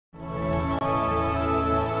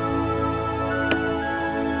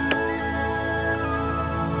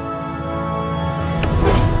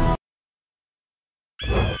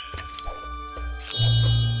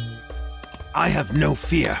I have no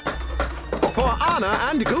fear. For honor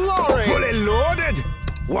and glory! Fully loaded!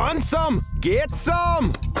 Want some? Get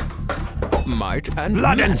some! Might and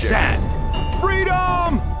Blood and magic. sand!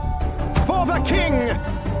 Freedom! For the king!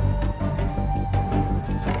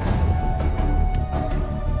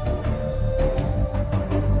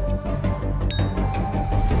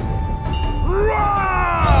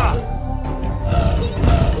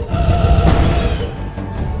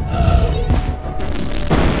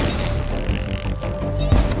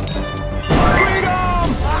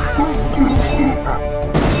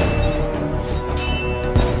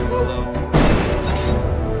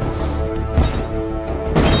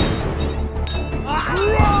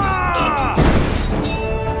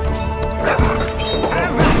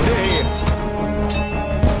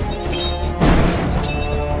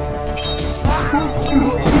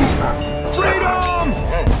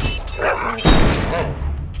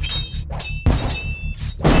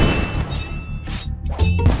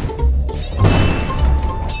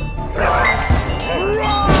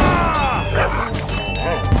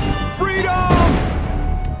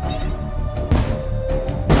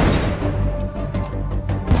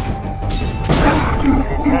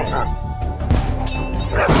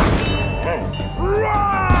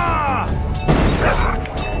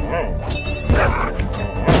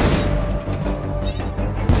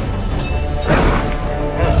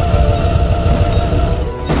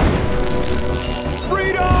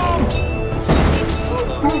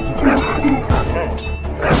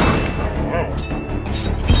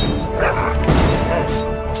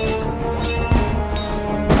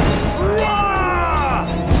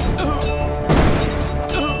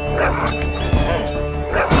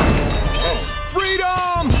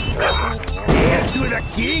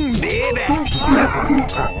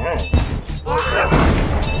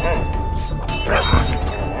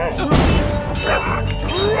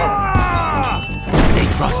 Stay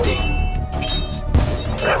frosty.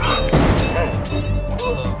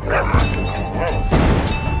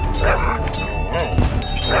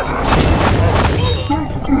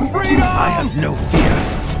 I have no fear.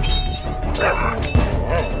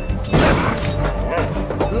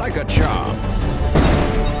 Like a charm.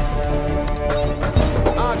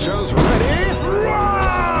 Archers ready?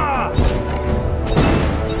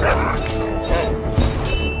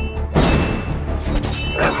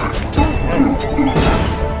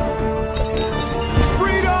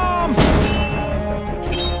 Freedom!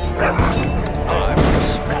 I put a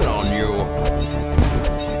spell on you.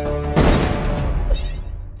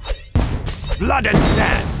 Blood and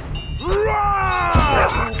sand.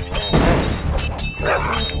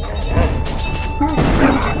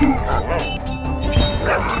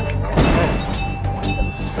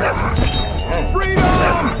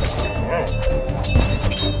 Freedom!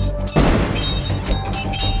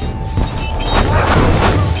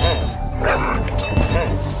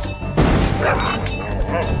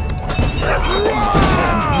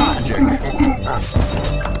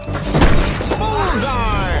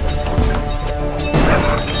 Bullseye!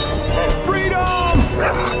 Freedom!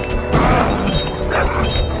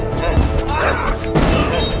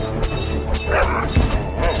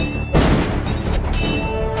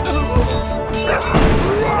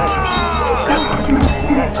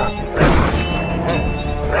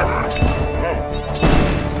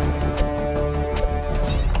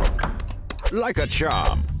 Like a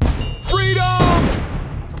charm. Freedom!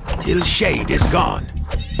 Till shade is gone.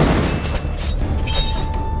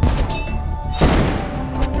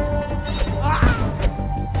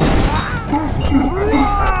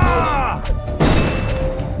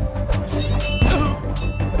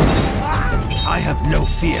 I have no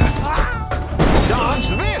fear. Dodge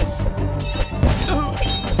this!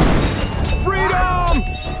 Freedom!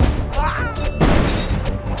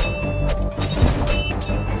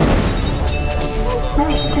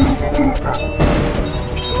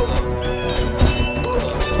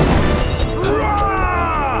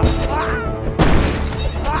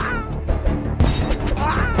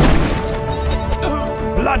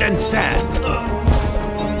 Blood and sand.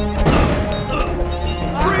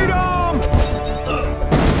 Freedom!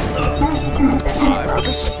 I put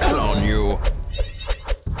a spell on you.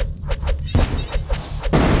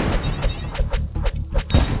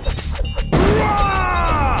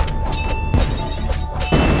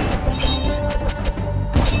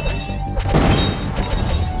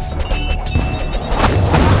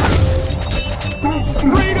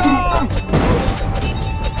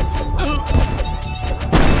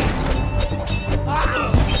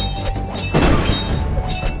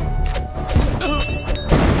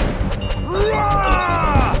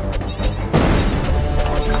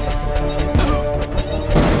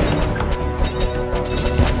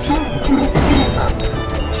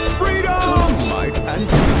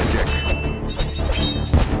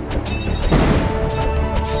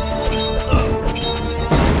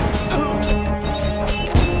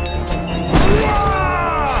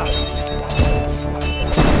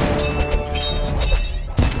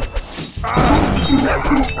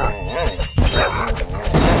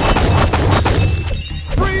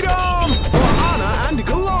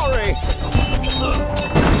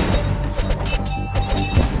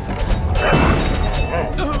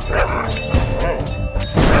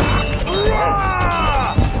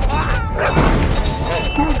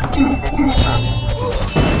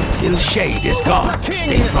 shade is gone.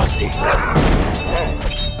 Stay frosty.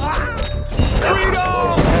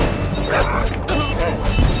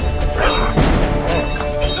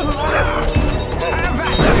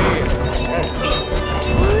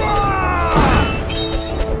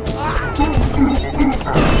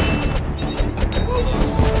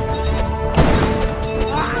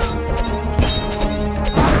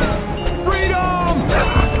 Freedom!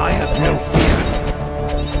 I have no fear.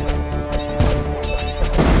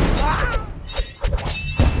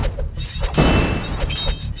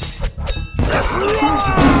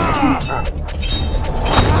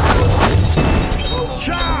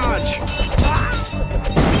 Charge!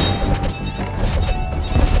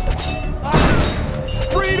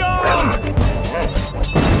 Freedom!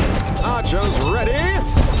 Archers ready?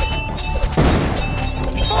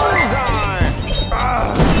 Bullseye!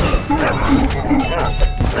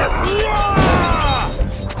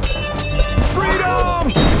 Freedom!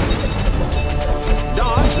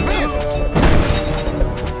 Dodge this!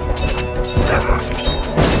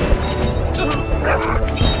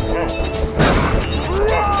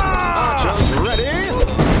 Archers ready?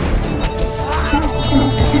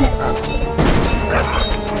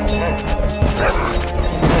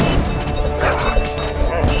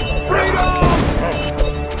 Freedom!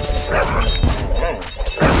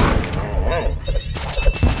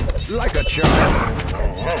 Like a charm.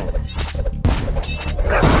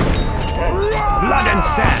 Blood and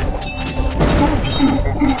sand.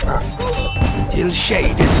 Till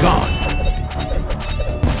shade is gone.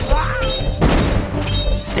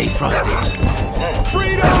 Stay frosty.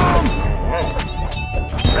 Freedom!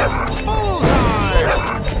 Bullseye!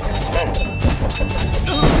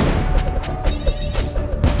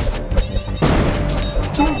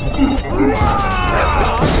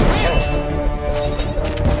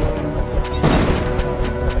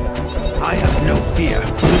 I have no fear.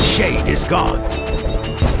 Till shade is gone.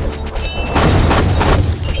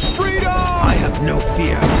 Freedom! I have no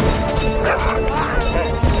fear.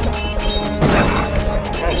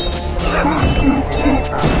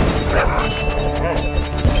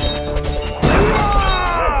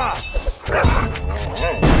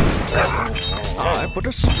 I put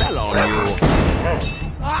a spell on you.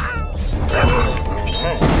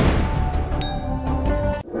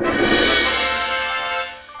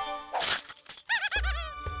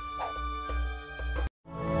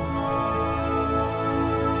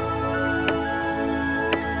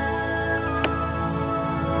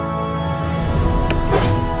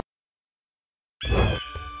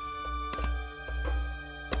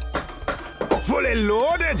 Fully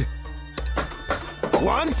loaded!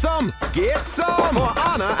 Want some? Get some! For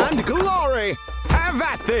honor and glory! Have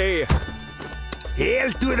at thee!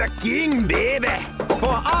 Hail to the king, baby!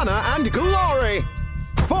 For honor and glory!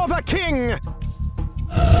 For the king!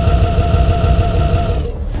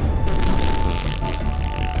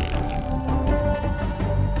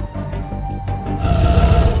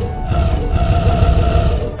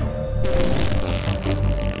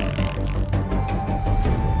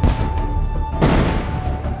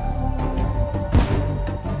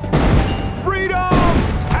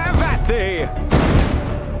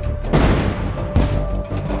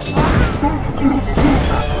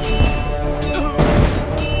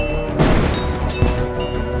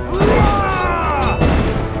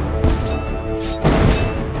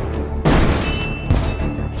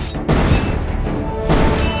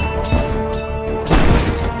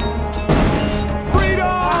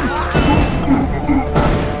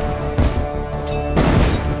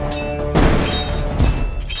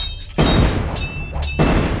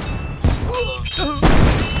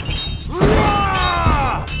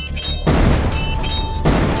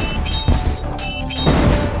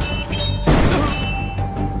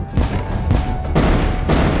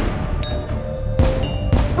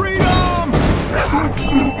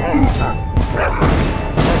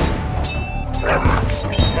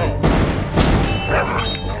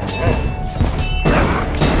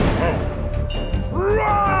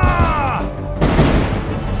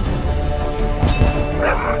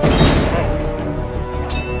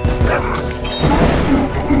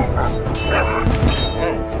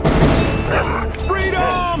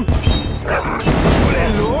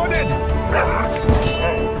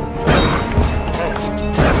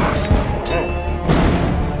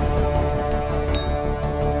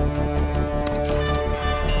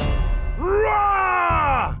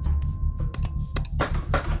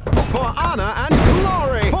 honor and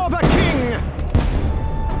glory for the king!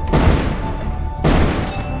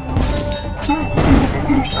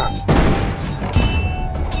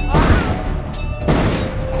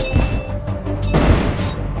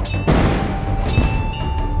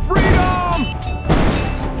 Freedom!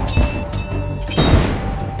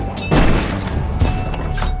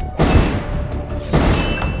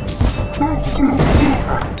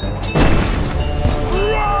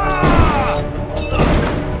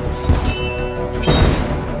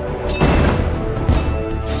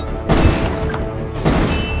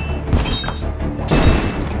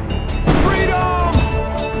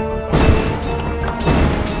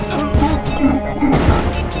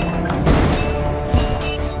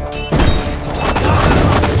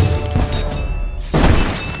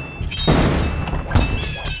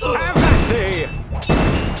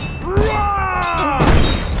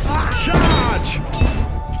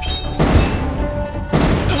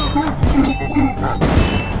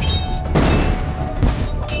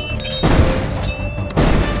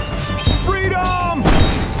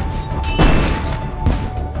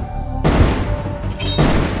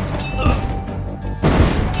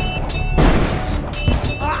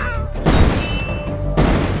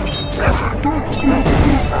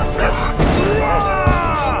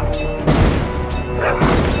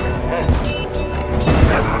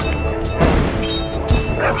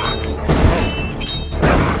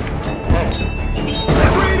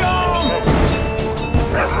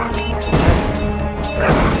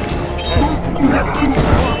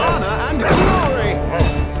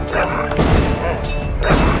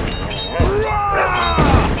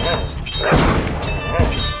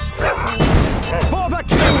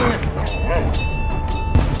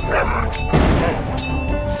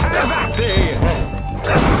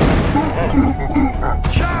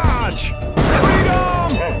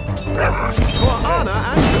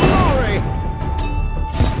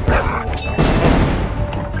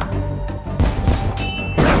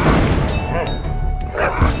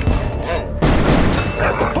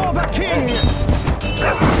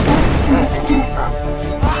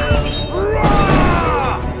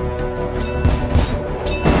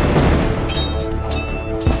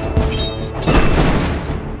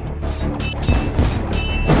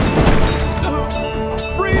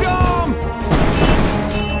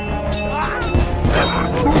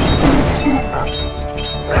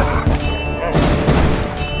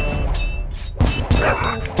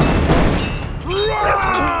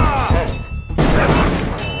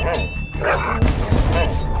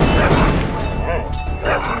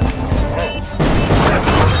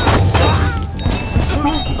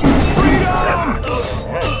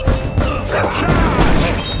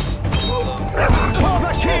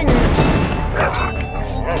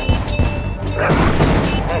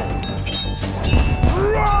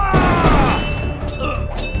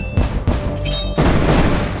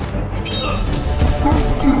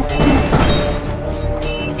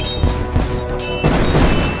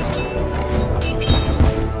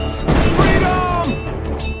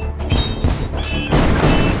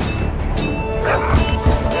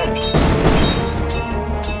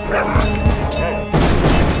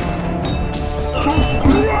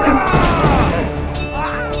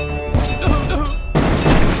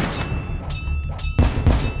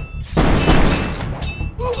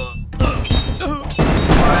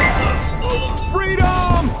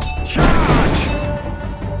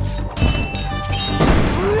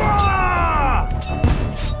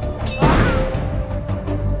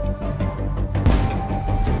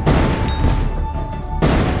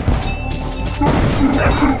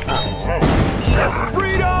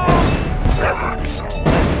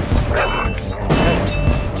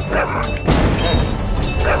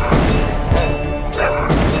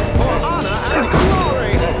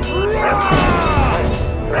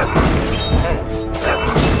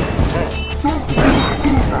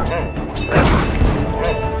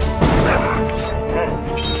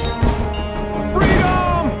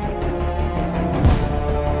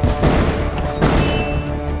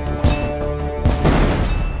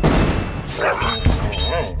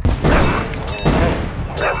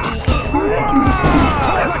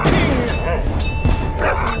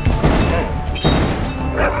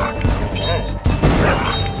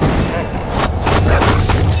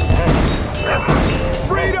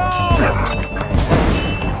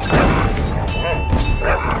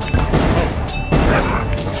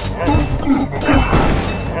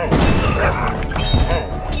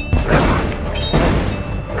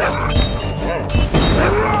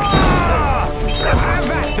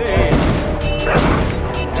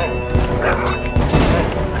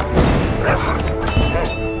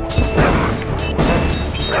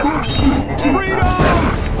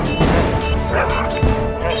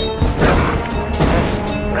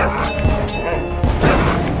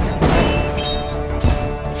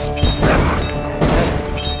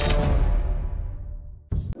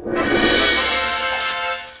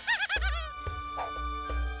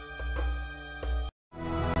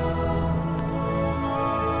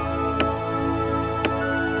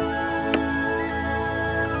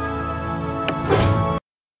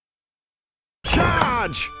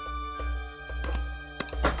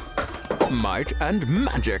 Might and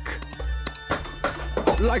magic.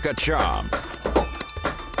 Like a charm.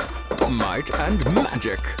 Might and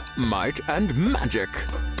magic. Might and magic.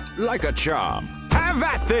 Like a charm. Have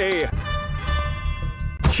at thee!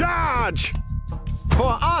 Charge!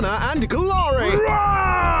 For honor and glory!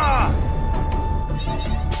 Roar!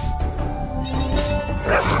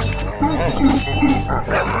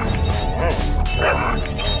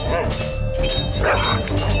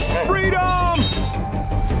 Freedom!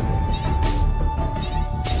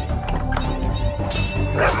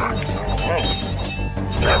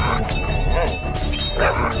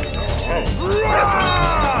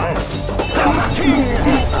 King!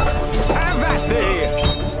 Have at thee!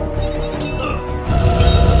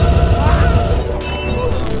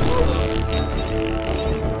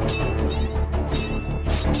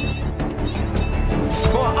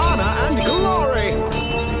 For honor and glory!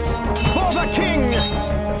 For the king!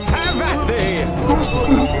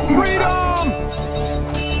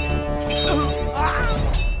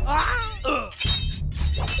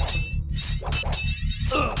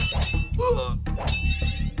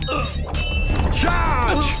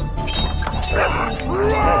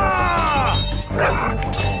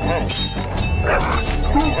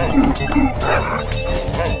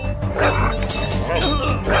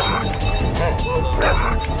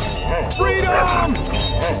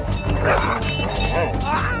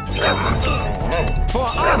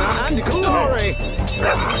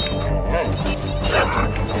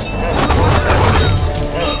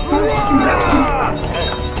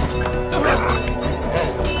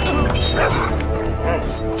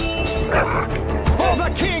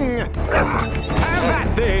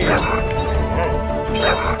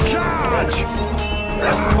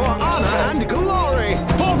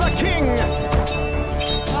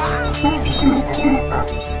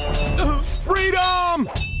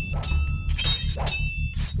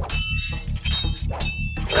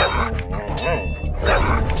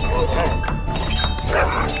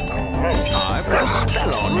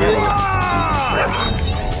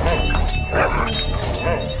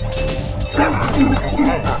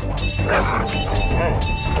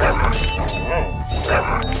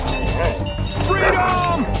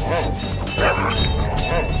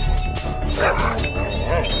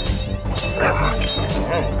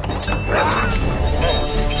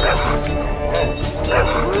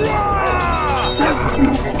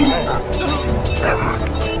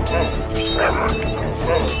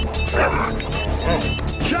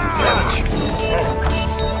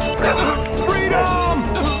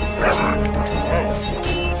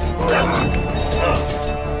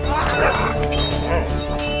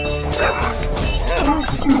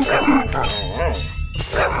 For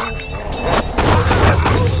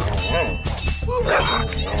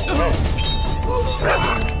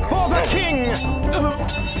the king!